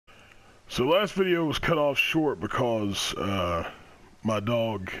So last video was cut off short because my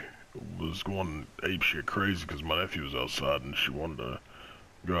dog was going apeshit crazy because my nephew was outside and she wanted to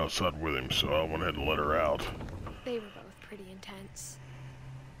go outside with him, so I went ahead and let her out. They were both pretty intense.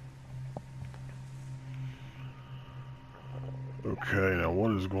 Okay, now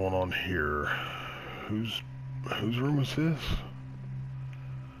what is going on here? Whose room is this?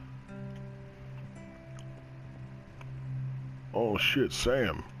 Oh shit,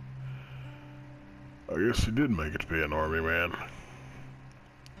 Sam. I guess he did make it to be an army man.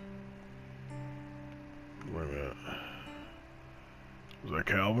 Wait a minute. Was that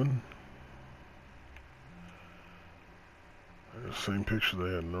Calvin? The same picture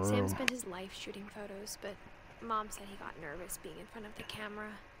they had in the room. Sam spent his life shooting photos, but Mom said he got nervous being in front of the camera.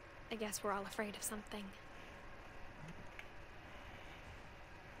 I guess we're all afraid of something.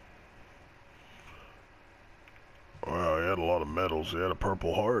 Wow, he had a lot of medals. He had a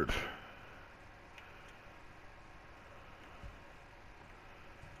Purple Heart.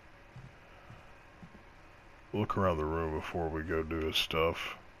 Look around the room before we go do his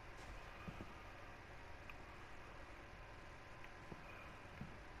stuff.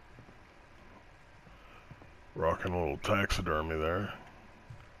 Rocking a little taxidermy there.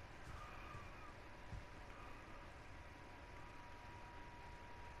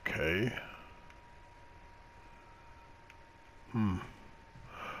 Okay.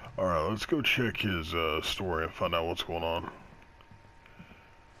 Alright, let's go check his story and find out what's going on.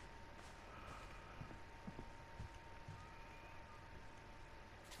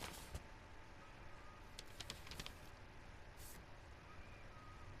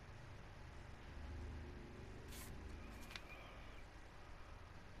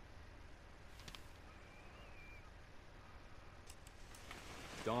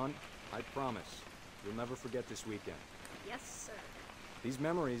 Dawn, I promise, you'll never forget this weekend. Yes, sir. These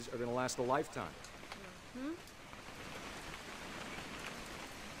memories are gonna last a lifetime. Am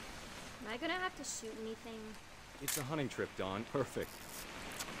I gonna have to shoot anything? It's a hunting trip, Dawn. Perfect.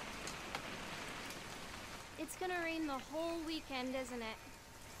 It's gonna rain the whole weekend, isn't it?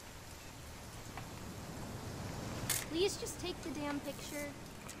 Please just take the damn picture.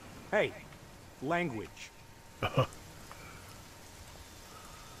 Hey, language.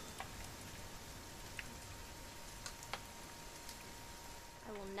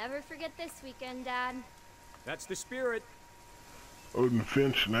 I will never forget this weekend, Dad. That's the spirit. Edith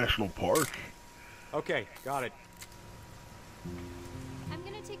Finch National Park. Okay, got it. I'm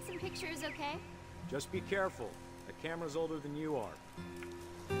gonna take some pictures, okay? Just be careful. The camera's older than you are.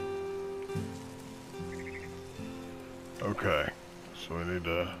 Okay, so we need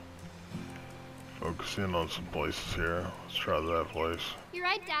to focus in on some places here. Let's try that place. You're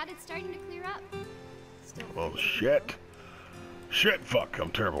right, Dad. It's starting to clear up. Still. Oh shit. Shit, fuck,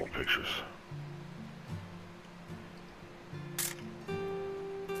 I'm terrible at pictures.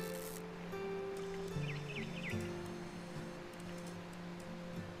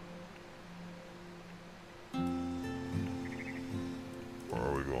 Where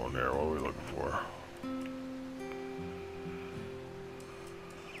are we going there? What are we looking for?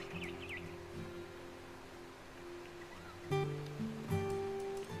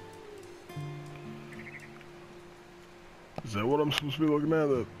 Is that what I'm supposed to be looking at?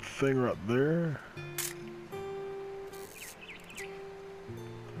 That thing right there?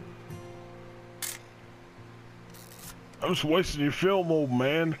 I'm just wasting your film, old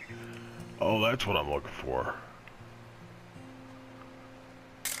man. Oh, that's what I'm looking for.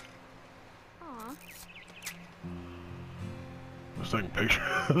 Aw. Let's take a picture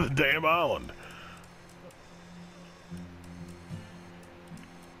of the damn island.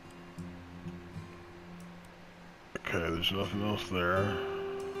 Okay, there's nothing else there.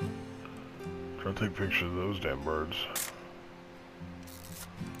 Try to take pictures of those damn birds.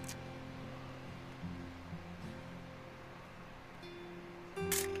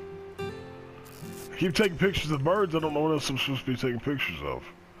 I keep taking pictures of birds. I don't know what else I'm supposed to be taking pictures of.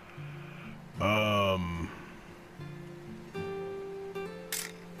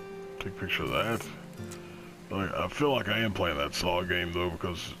 Take a picture of that. I feel like I am playing that Saw game though,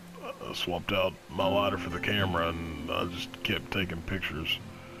 because I swapped out my lighter for the camera and I just kept taking pictures.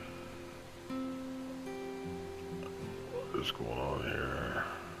 What is going on here?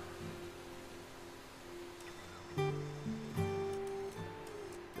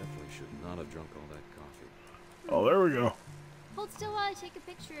 Definitely should not have drunk all that coffee. Oh, there we go. Hold still while I take a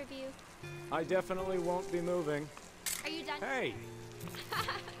picture of you. I definitely won't be moving. Are you done? Hey!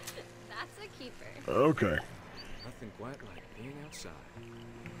 That's a keeper. Okay. Nothing quite like being outside.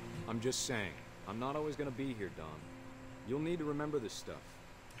 I'm just saying, I'm not always gonna be here, Dom. You'll need to remember this stuff.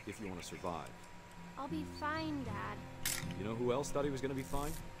 if you want to survive. I'll be fine, Dad. You know who else thought he was going to be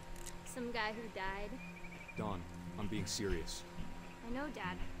fine? Some guy who died. Dawn, I'm being serious. I know,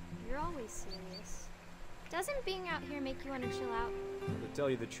 Dad. You're always serious. Doesn't being out here make you want to chill out? Well, to tell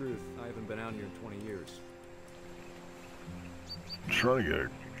you the truth, I haven't been out here in 20 years. I'm trying to get a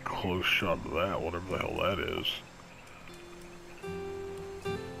close shot of that, whatever the hell that is.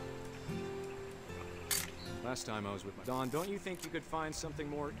 Last time I was with my... Dawn, don't you think you could find something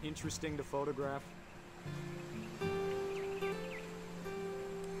more interesting to photograph?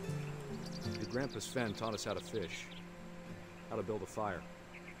 Your grandpa Sven taught us how to fish. How to build a fire.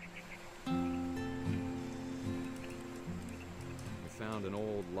 We found an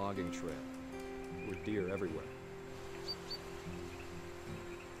old logging trail. There were deer everywhere.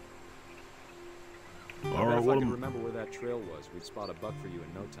 Alright, If I what could am... remember where that trail was, we'd spot a buck for you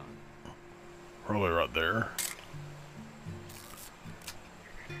in no time. Probably right there.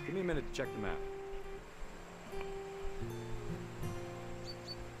 Give me a minute to check the map.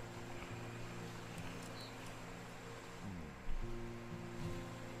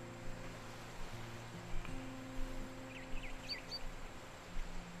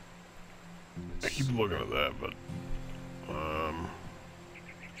 I keep looking at that, but...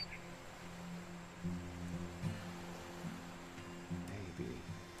 Maybe.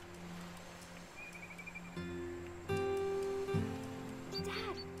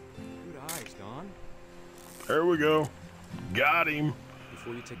 Dad! Good eyes, Dawn. There we go. Got him.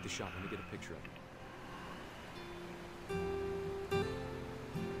 Before you take the shot, let me get a picture of him.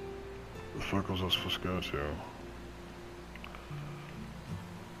 The fuck was I supposed to go to?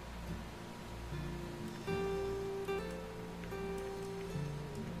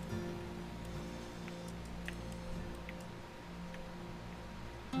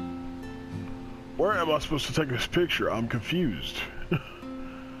 Where am I supposed to take this picture? I'm confused.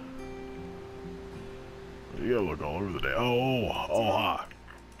 You gotta look all over the day. Oh, hi.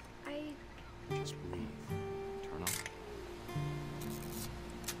 Just breathe. Turn up.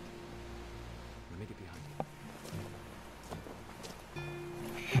 Let me get behind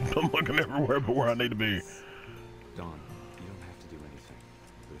you. I'm looking everywhere but where I need to be. Dawn, you don't have to do anything.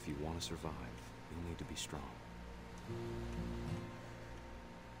 But if you want to survive, you'll need to be strong.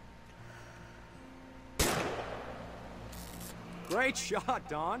 Great shot,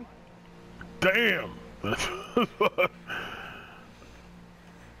 Dawn. Damn. I'm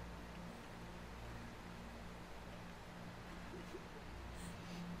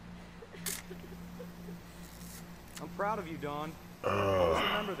proud of you, Dawn. Always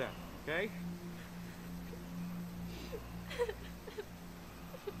remember that, okay?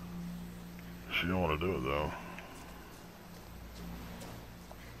 She don't want to do it though.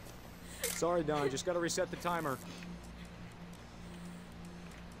 Sorry, Dawn. Just gotta reset the timer.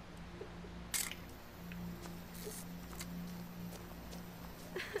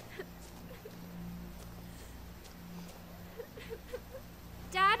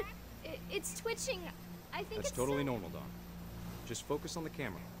 Dad, it's twitching. I think That's it's totally normal, Dawn. Just focus on the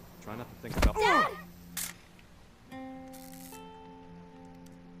camera. Try not to think about... Dad!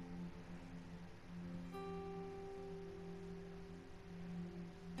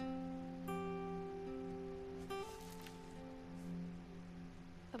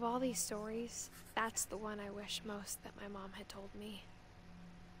 Of all these stories, that's the one I wish most that my mom had told me.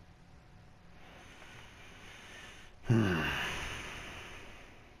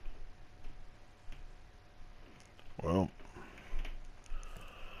 Well,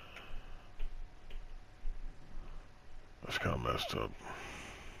 that's kind of messed up.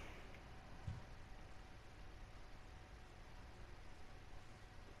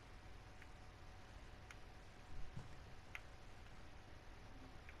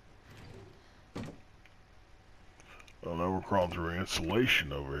 Well, now we're crawling through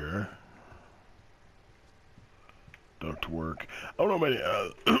insulation over here. Duct work. I don't know, man.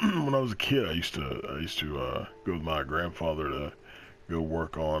 When I was a kid, I used to go with my grandfather to go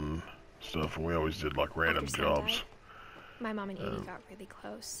work on stuff, and we always did like random After Sam jobs. died, my mom and Edie got really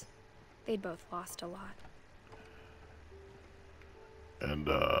close. They'd both lost a lot. And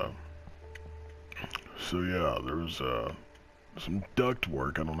so yeah, there was some duct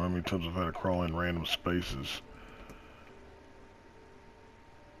work. I don't know how many times I've had to crawl in random spaces.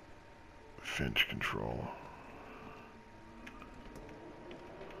 Finch control.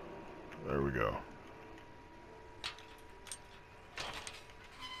 There we go.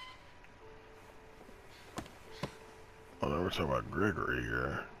 Oh, now we're talking about Gregory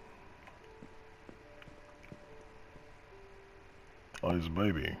here. Oh, he's a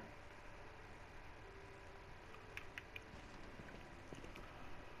baby.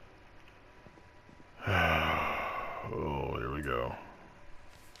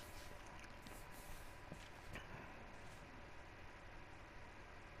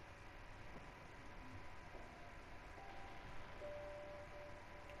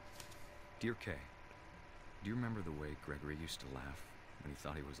 Dear Kay, do you remember the way Gregory used to laugh when he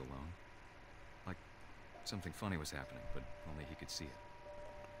thought he was alone? Like something funny was happening, but only he could see it.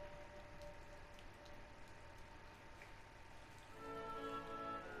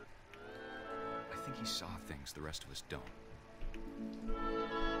 I think he saw things the rest of us don't.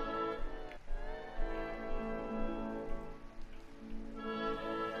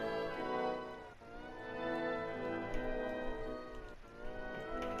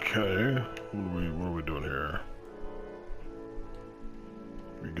 Okay, what are we doing here?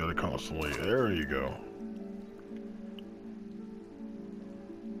 We gotta constantly, there you go.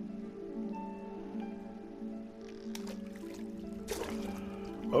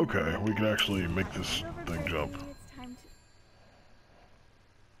 Okay, we can actually make this thing jump. It's time to...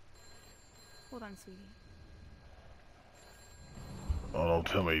 Hold on, sweetie. Oh, don't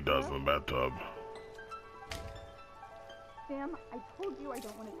tell me he dies in the bathtub. Sam, I told you I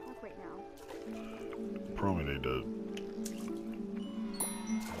don't want to talk right now. Probably need to. I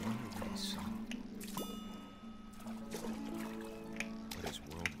wonder what he saw. What his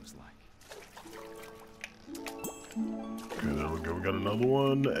world was like. Okay, there we go. We got another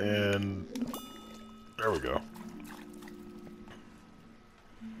one, and there we go.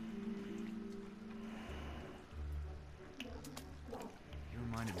 He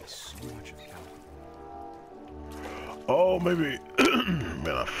reminded me so much of Calvin. Oh, maybe.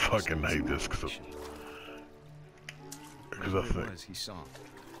 Man, I fucking hate this because I think. It was he saw.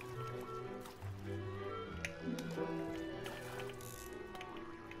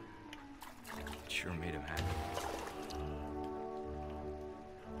 It sure made him happy.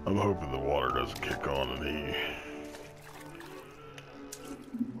 I'm hoping the water doesn't kick on and he.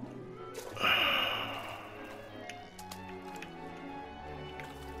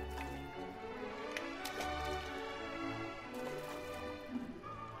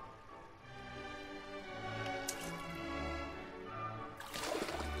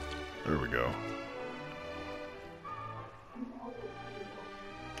 There we go.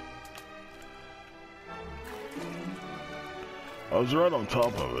 I was right on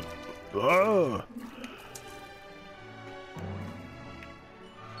top of it. Ah!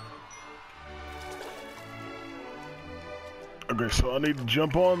 Okay, so I need to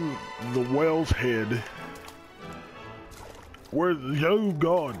jump on the whale's head. Where? Oh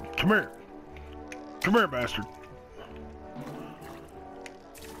God! Come here! Come here, bastard!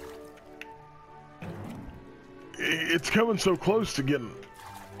 It's coming so close to getting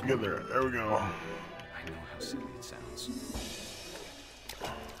there. There we go. I know how silly it sounds.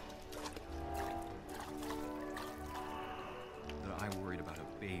 But I worried about a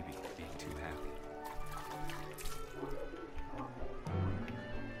baby being too happy.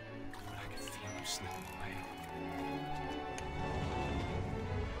 But I could feel him slipping away.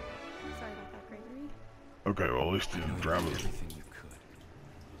 Sorry about that, Gregory. Okay, well at least he I know didn't you drown did me. everything you could.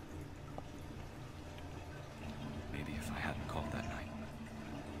 Maybe if I hadn't called that night.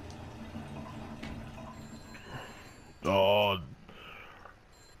 Oh, Hold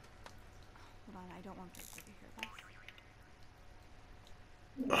on, I don't want Gregory to hear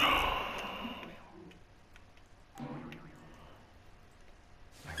this.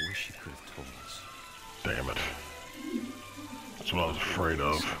 I wish you could have told us. damn it. That's what I was afraid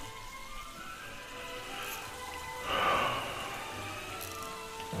of.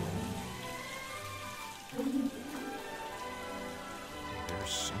 There's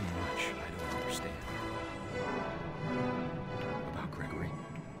so much I don't understand. About Gregory.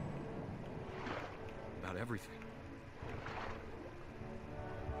 About everything.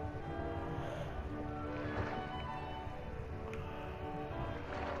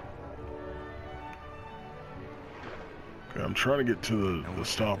 Okay, I'm trying to get to No the one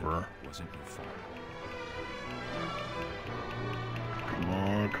stopper. wasn't your fault. Come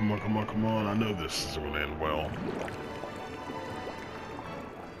on, come on, come on, come on. I know this is going to end well.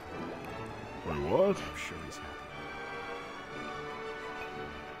 Wait, what? I'm sure he's happy.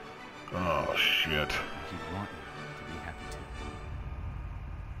 Oh, shit. And he'd want you to be happy too.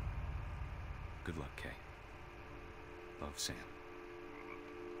 Good luck, Kay. Love, Sam.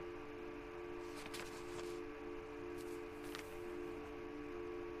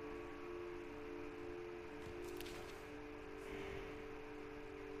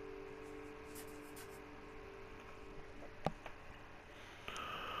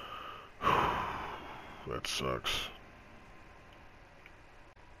 That sucks.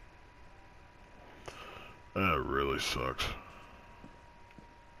 That really sucks.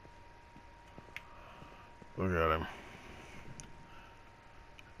 Look at him.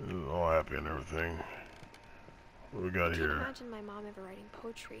 He's all happy and everything. What we got I here? can't imagine my mom ever writing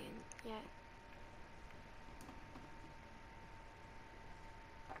poetry, and yet...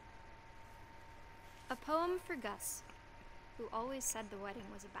 A poem for Gus, who always said the wedding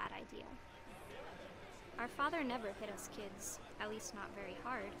was a bad idea. Our father never hit us kids, at least not very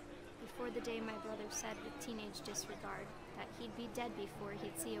hard, before the day my brother said with teenage disregard that he'd be dead before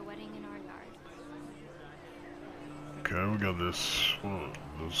he'd see a wedding in our yard. Okay, we got this.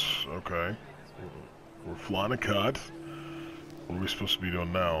 Okay. We're flying a kite. What are we supposed to be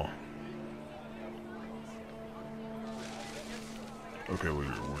doing now? Okay, we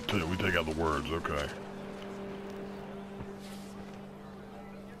take out the words, okay.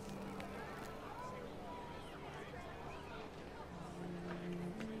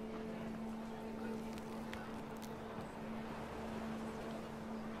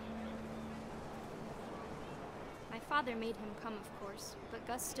 My father made him come, of course, but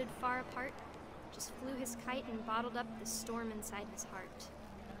Gus stood far apart, just flew his kite and bottled up the storm inside his heart.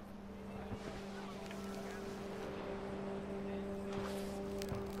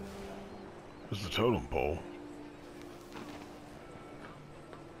 This is the totem pole.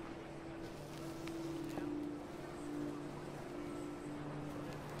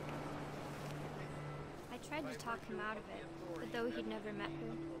 I tried to talk him out of it, but though he'd never met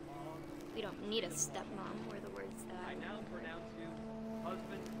her, we don't need a stepmom, were the words that I now pronounce you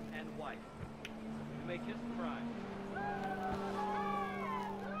husband and wife. You may kiss the bride.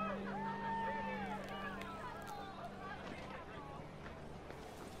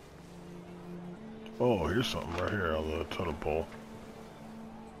 Oh, here's something right here on the totem pole.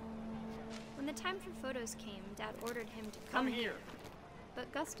 When the time for photos came, Dad ordered him to come here.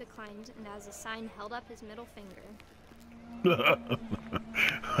 But Gus declined, and as a sign held up his middle finger.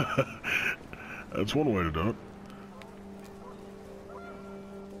 That's one way to do it.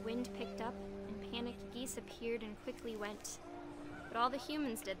 The wind picked up, and panicked geese appeared and quickly went. But all the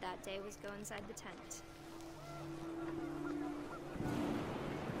humans did that day was go inside the tent.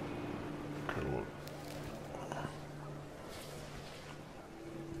 Okay, well,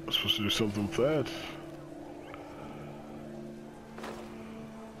 I'm supposed to do something with that.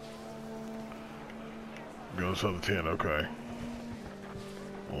 Go inside the tent, okay.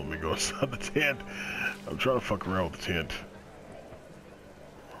 Well, let me go inside the tent. I'm trying to fuck around with the tent.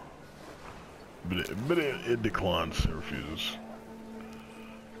 But it declines, it refuses.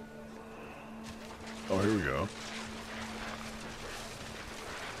 Oh, here we go.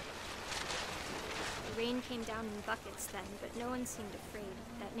 The rain came down in buckets then, but no one seemed afraid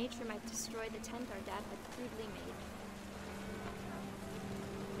that nature might destroy the tent our dad had crudely made.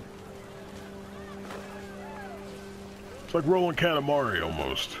 It's like rolling Katamari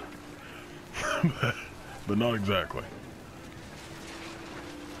almost. But not exactly.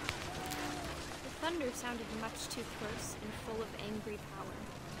 The thunder sounded much too close and full of angry power.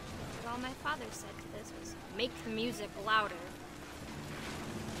 But all my father said to this was, "Make the music louder."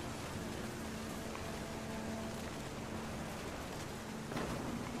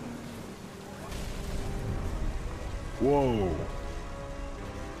 Whoa.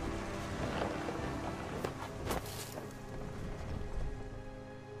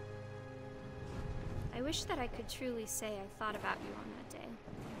 I wish that I could truly say I thought about you on that day.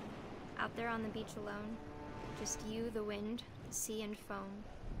 Out there on the beach alone, just you, the wind, the sea and foam.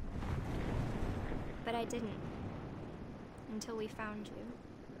 But I didn't. Until we found you.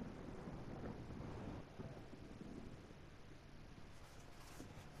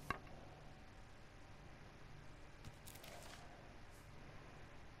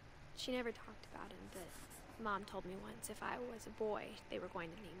 She never talked about him, but Mom told me once if I was a boy, they were going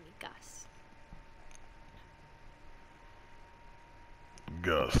to name me Gus.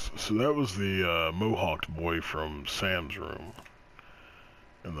 Gus. So that was the mohawked boy from Sam's room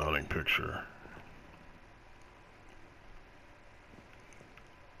in the hunting picture.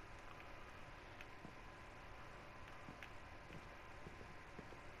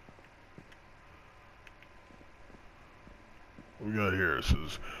 What we got here? It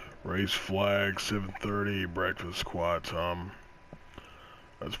says raise flag, 7:30, breakfast, quiet time.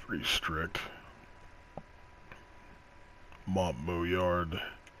 That's pretty strict. Mop mow yard.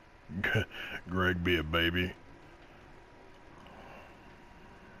 Greg be a baby.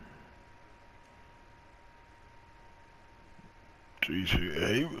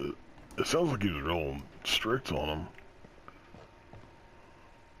 Jeez, it sounds like he was real strict on him.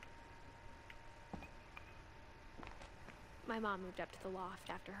 My mom moved up to the loft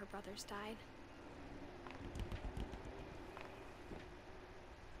after her brothers died.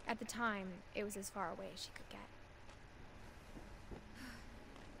 At the time, it was as far away as she could get.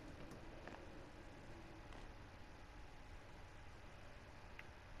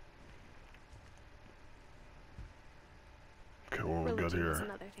 what we got Religion was here?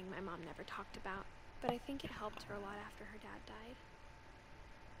 another thing my mom never talked about, but I think it helped her a lot after her dad died.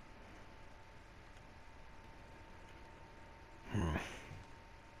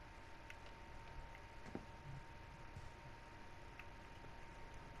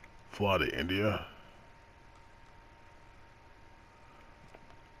 Fly to India?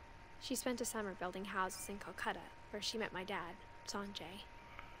 She spent a summer building houses in Calcutta, where she met my dad, Sanjay.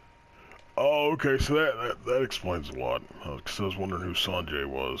 Oh, okay, so that explains a lot. Because I was wondering who Sanjay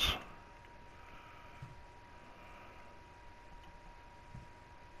was.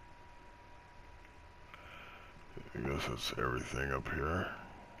 I guess that's everything up here.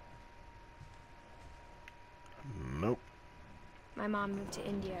 Nope. My mom moved to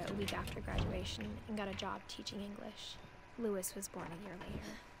India a week after graduation and got a job teaching English. Lewis was born a year later.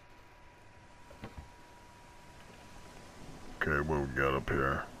 Okay, what we got up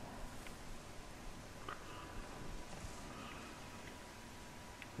here?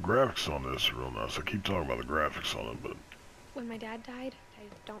 Graphics on this are real nice. I keep talking about the graphics on it, but... When my dad died, I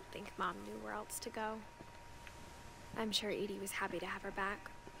don't think Mom knew where else to go. I'm sure Edie was happy to have her back.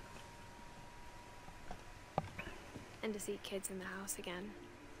 And to see kids in the house again.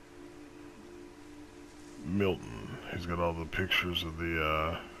 Milton. He's got all the pictures of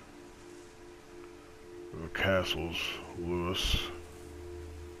the castles. Lewis.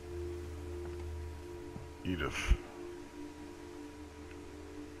 Edith.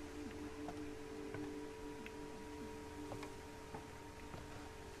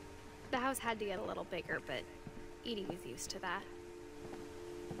 The house had to get a little bigger, but Edie was used to that.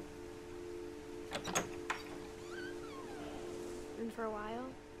 And for a while,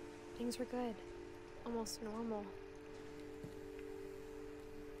 things were good. Almost normal.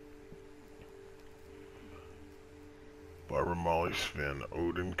 Barbara, Molly, Sven,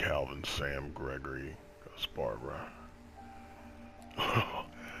 Odin, Calvin, Sam, Gregory. That's Barbara.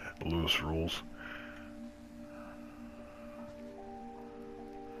 Lewis rules.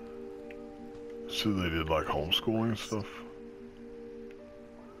 So they did like homeschooling and stuff?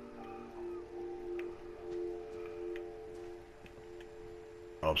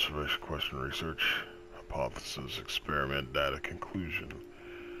 Observation, question, research, hypothesis, experiment, data, conclusion.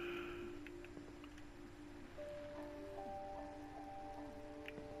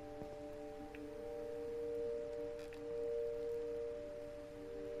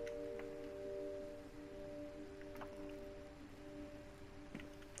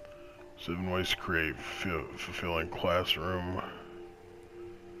 Seven ways to create fulfilling classroom.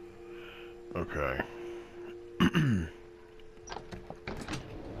 Okay. The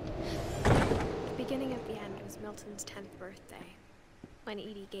beginning of the end was Milton's 10th birthday, when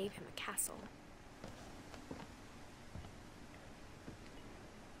Edie gave him a castle.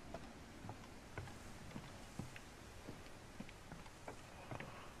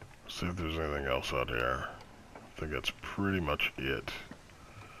 See if there's anything else out here. I think that's pretty much it.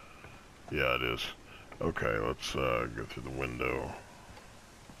 Yeah, it is. Okay, let's go through the window.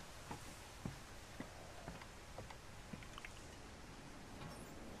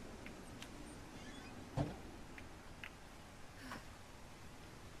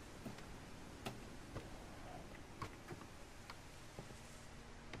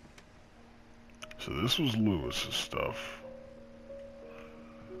 So this was Lewis's stuff.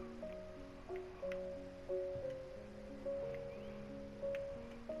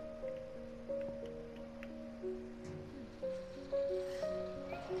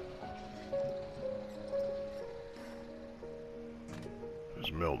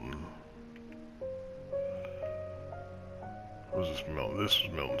 There's Milton. What was this Milton? This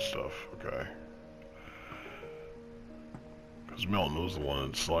was Milton stuff, okay. Because Milton was the one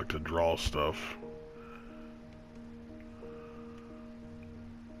that's like to draw stuff.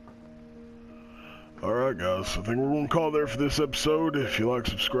 Alright guys, I think we're going to call it there for this episode. If you like,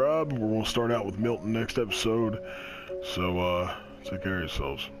 subscribe. We're going to start out with Milton next episode. So, take care of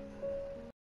yourselves.